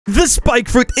The spike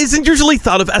fruit isn't usually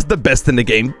thought of as the best in the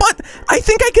game, but I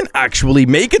think I can actually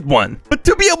make it one. But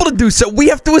to be able to do so, we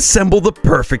have to assemble the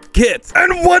perfect kit.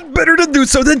 And what better to do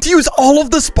so than to use all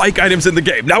of the spike items in the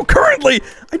game. Now, currently,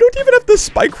 I don't even have the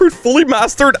spike fruit fully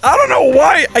mastered. I don't know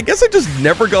why. I guess I just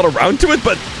never got around to it,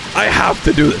 but I have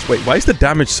to do this. Wait, why is the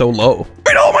damage so low?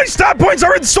 Wait, all my stat points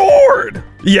are in sword.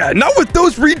 Yeah, now with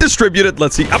those redistributed,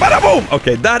 let's see. Boom.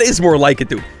 Okay, that is more like it,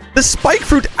 dude. The spike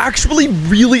fruit actually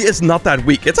really is not that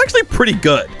weak. It's actually pretty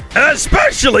good.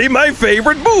 Especially my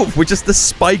favorite move, which is the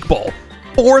spike ball.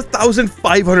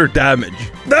 4,500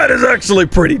 damage. That is actually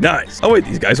pretty nice. Oh, wait,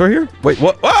 these guys are here? Wait,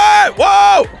 what?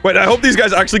 Whoa! Wait, I hope these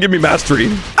guys actually give me mastery.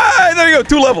 Ah, there you go,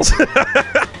 2 levels.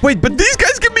 Wait, but these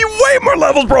guys give me way more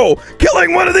levels, bro.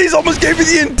 Killing one of these almost gave me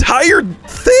the entire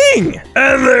thing.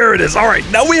 And there it is. All right,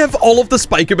 now we have all of the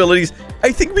spike abilities.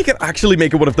 I think we can actually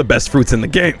make it one of the best fruits in the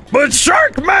game. But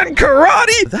Sharkman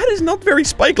Karate? That is not very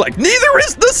spike-like. Neither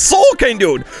is the Soul Cane,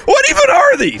 dude. What even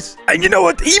are these? And you know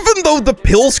what? Even though the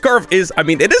Pill Scarf is, I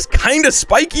mean, it is kind of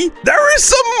spiky, there is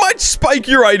some much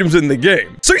spikier items in the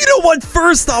game. So you know what?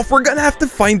 First off, we're gonna have to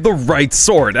find the right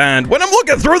sword. And when I'm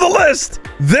looking through the list,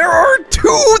 there are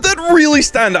 2 that really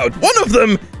stand out. One of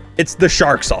them, it's the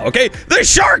Shark Saw, okay? The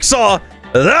Shark Saw,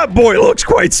 that boy looks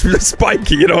quite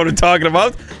spiky, you know what I'm talking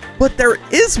about? But there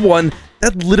is one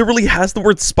that literally has the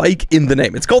word spike in the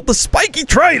name. It's called the Spiky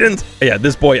Trident. Yeah,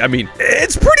 this boy, I mean,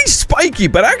 it's pretty spiky,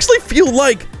 but I actually feel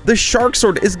like the Shark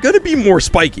Sword is gonna be more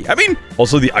spiky. I mean,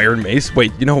 also the Iron Mace.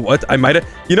 Wait, you know what? I might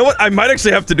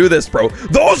actually have to do this, bro.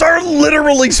 Those are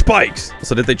literally spikes.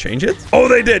 So did they change it? Oh,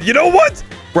 they did. You know what?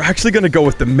 We're actually gonna go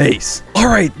with the mace. All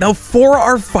right, now for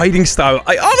our fighting style,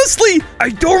 I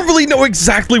don't really know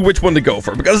exactly which one to go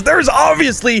for because there's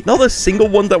obviously not a single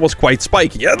one that was quite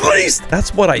spiky. At least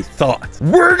that's what I thought.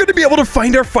 We're gonna be able to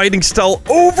find our fighting style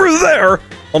over there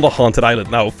on the haunted island.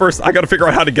 Now, first, I gotta figure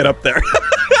out how to get up there.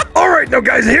 All right, now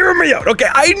guys, hear me out. Okay,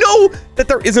 I know that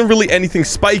there isn't really anything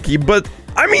spiky, but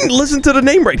I mean, listen to the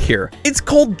name right here. It's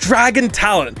called Dragon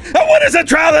Talon. And what is a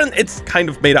Talon? It's kind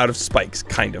of made out of spikes,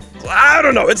 kind of. I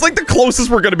don't know. It's like the closest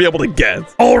we're going to be able to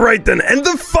get. All right, then. And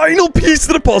the final piece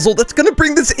to the puzzle that's going to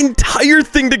bring this entire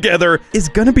thing together is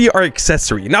going to be our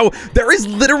accessory. Now, there is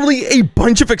literally a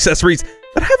bunch of accessories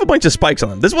that have a bunch of spikes on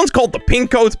them. This one's called the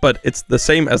pink coat, but it's the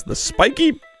same as the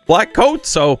spiky black coat.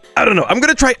 So I don't know. I'm going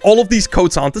to try all of these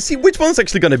coats on to see which one's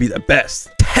actually going to be the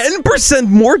best. 10%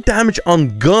 more damage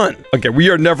on gun. Okay, we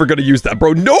are never going to use that,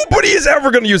 bro. Nobody is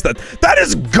ever going to use that. That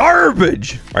is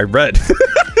garbage. I read.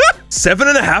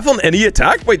 7.5 on any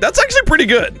attack? Wait, that's actually pretty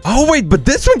good. Oh, wait, but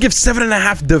this one gives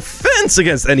 7.5 defense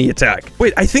against any attack.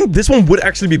 Wait, I think this one would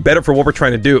actually be better for what we're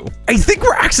trying to do. I think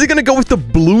we're actually going to go with the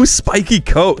blue spiky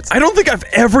coat. I don't think I've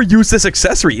ever used this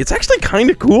accessory. It's actually kind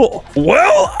of cool.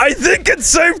 Well, I think it's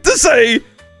safe to say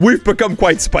we've become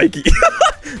quite spiky.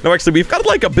 No, actually, we've got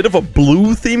like a bit of a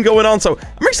blue theme going on, so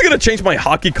I'm actually going to change my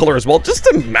hockey color as well, just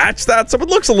to match that, so it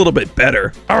looks a little bit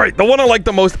better. All right, the one I like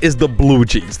the most is the blue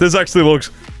jeans. This actually looks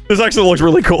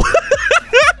really cool.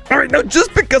 All right, now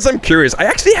just because I'm curious, I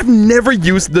actually have never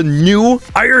used the new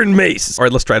Iron Mace. All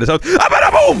right, let's try this out.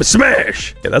 Boom!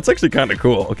 Smash! Yeah, that's actually kind of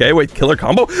cool. Okay, wait, killer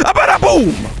combo.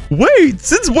 Boom! Wait,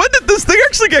 since when did this thing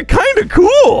actually get kind of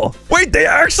cool? Wait, they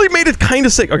actually made it kind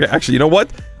of sick. Okay, actually, you know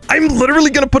what? I'm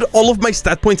literally going to put all of my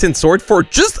stat points in sword for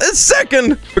just a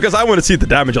second because I want to see the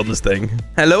damage on this thing.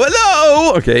 Hello,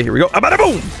 hello. Okay, here we go.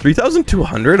 Boom!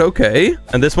 3,200. Okay.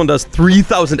 And this one does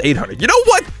 3,800. You know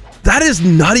what? That is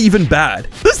not even bad.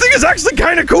 This thing is actually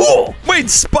kind of cool.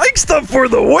 Wait, spike stuff for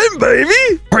the win,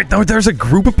 baby. All right, now there's a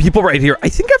group of people right here. I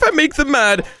think if I make them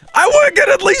mad, I want to get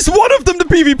at least one of them to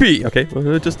PvP. Okay,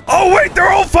 oh, wait, they're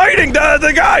all fighting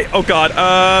the guy. Oh, God.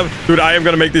 Dude, I am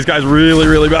going to make these guys really,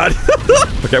 really bad.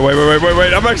 Okay,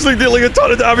 wait. I'm actually dealing a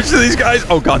ton of damage to these guys.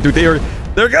 Oh, God, dude,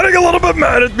 they're getting a little bit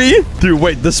mad at me. Dude,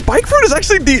 wait, the spike fruit is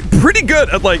actually pretty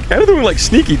good at, like, kind of doing, like,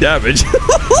 sneaky damage.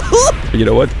 You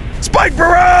know what? Spike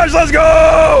barrage, let's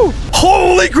go!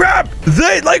 Holy crap!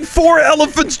 Like 4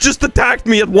 elephants just attacked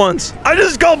me at once. I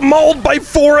just got mauled by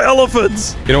 4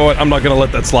 elephants. You know what? I'm not gonna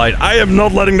let that slide. I am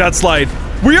not letting that slide.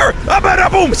 We are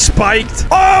boom spiked.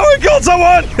 Oh, we killed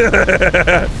someone.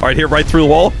 All right, here right through the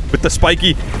wall with the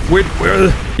spiky.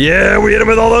 Yeah, we hit him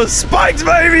with all those spikes,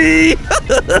 baby.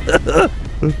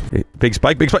 Big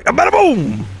spike,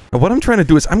 boom. Now, what I'm trying to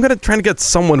do is I'm gonna try to get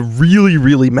someone really,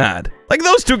 really mad. Like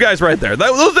those 2 guys right there. They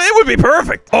would be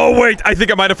perfect. Oh, wait. I think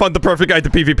I might have found the perfect guy to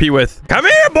PvP with. Come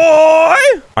here, boy. All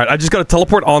right, I just gotta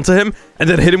teleport onto him and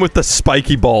then hit him with the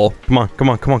spiky ball. Come on.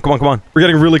 We're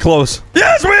getting really close.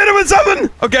 Yes, we hit him with 7.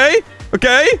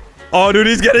 Okay. Oh, dude,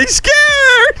 he's getting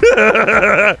scared.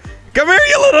 Come here,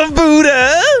 you little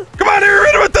Buddha. Come on here,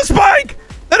 hit him with the spike.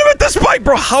 Hit spike,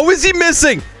 bro. How is he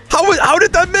missing? How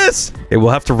did that miss? Okay, we'll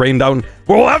have to rain down.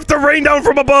 We'll have to rain down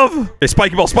from above. Hey,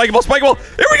 spiky ball, spiky ball, spiky ball.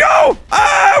 Here we go.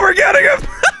 Ah, we're getting him.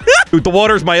 Dude, the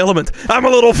water's my element. I'm a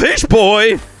little fish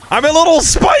boy. I'm a little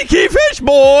spiky fish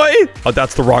boy. Oh,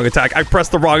 that's the wrong attack. I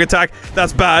pressed the wrong attack.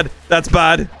 That's bad. That's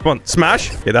bad. Come on,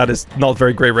 smash. Okay, that is not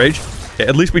very great rage. Okay,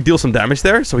 at least we deal some damage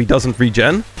there so he doesn't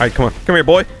regen. All right, come on. Come here,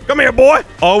 boy. Come here, boy.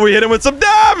 Oh, we hit him with some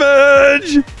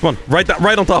damage. Come on, right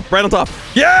on top, right on top.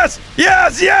 Yes,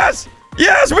 yes, yes.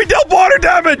 Yes, we dealt water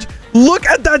damage. Look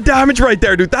at that damage right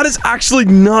there, dude. That is actually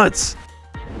nuts.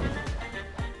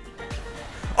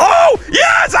 Oh,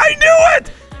 yes, I knew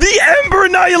it. The Ember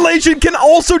Annihilation can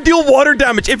also deal water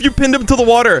damage if you pinned him to the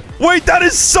water. Wait, that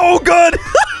is so good.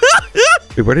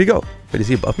 Wait, where did he go? Wait, is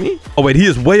he above me? Oh, wait, he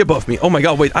is way above me. Oh, my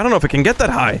God. Wait, I don't know if I can get that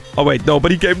high. Oh, wait, no,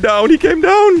 but he came down. He came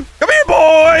down. Come here,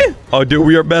 boy. Oh, dude,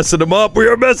 we are messing him up. We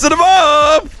are messing him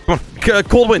up. Come on.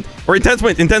 Cold wind or intense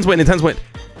wind. Intense wind. Intense wind.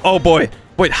 Oh, boy.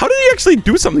 Wait, how did he actually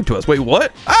do something to us? Wait,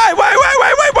 what? Hey, wait.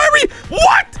 Where are we?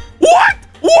 What? What?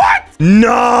 What?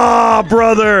 Nah,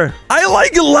 brother. I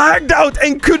like lagged out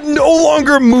and could no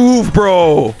longer move,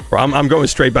 bro. I'm going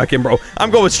straight back in, bro.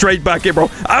 I'm going straight back in, bro.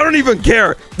 I don't even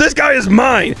care. This guy is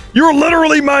mine. You're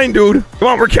literally mine, dude. Come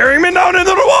on, we're carrying him down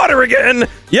into the water again.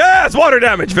 Yes, water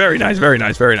damage. Very nice, very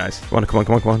nice, very nice. Come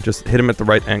on. Just hit him at the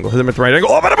right angle. Hit him at the right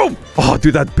angle. Oh, bada boom. Oh,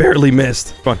 dude, that barely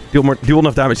missed. Come on, deal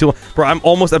enough damage. Bro, I'm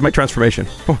almost at my transformation.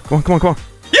 Come on.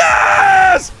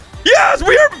 Yes! Yes,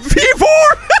 we are V4!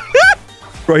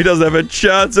 Bro, he doesn't have a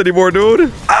chance anymore,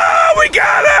 dude. Ah, we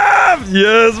got him!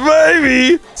 Yes,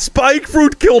 baby! Spike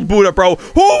fruit killed Buddha, bro.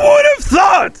 Who would have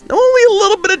thought? Only a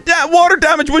little bit of water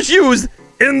damage was used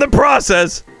in the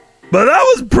process, but that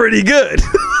was pretty good.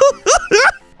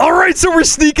 All right, so we're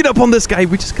sneaking up on this guy.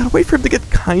 We just gotta wait for him to get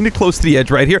kind of close to the edge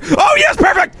right here. Oh, yes,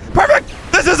 perfect! Perfect!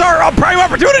 This is our prime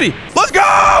opportunity. Let's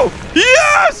go!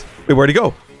 Yes! Wait, where'd he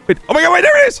go? Wait, oh my God, wait,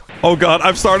 there it is! Oh God,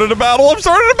 I've started a battle.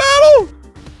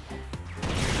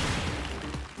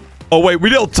 Oh, wait, we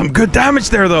dealt some good damage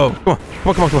there, though. Come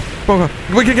on.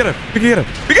 We can get him. We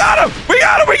got him.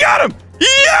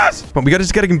 Yes! Come on, we gotta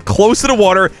just get him close to the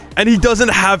water, and he doesn't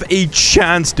have a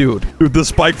chance, dude. Dude, the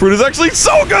spike fruit is actually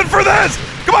so good for this.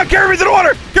 Come on, carry me to the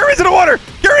water.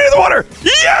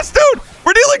 Yes, dude!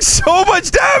 We're dealing so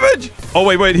much damage. Oh,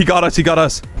 wait, he got us.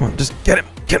 Come on, just get him.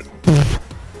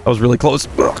 That was really close.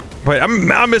 Wait,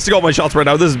 I'm missing all my shots right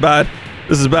now. This is bad.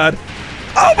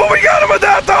 Oh, but we got him with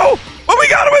that, though. Come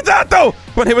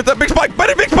on, hit with that big spike.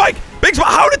 Big spike.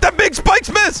 How did that big spikes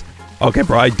miss? Okay,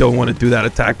 bro, I don't want to do that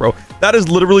attack, bro. That is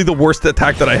literally the worst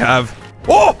attack that I have.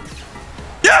 Oh!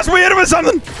 Yes, we hit him with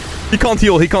something. He can't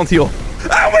heal.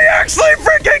 And we actually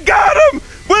freaking got him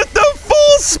with the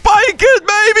full spike it,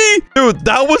 baby. Dude,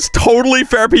 that was totally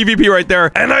fair PvP right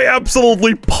there. And I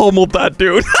absolutely pummeled that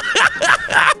dude.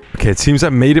 Okay, it seems I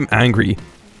made him angry.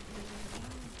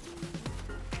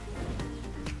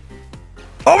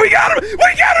 Oh, we got him!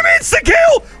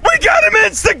 Insta-kill!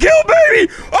 Baby!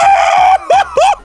 Oh!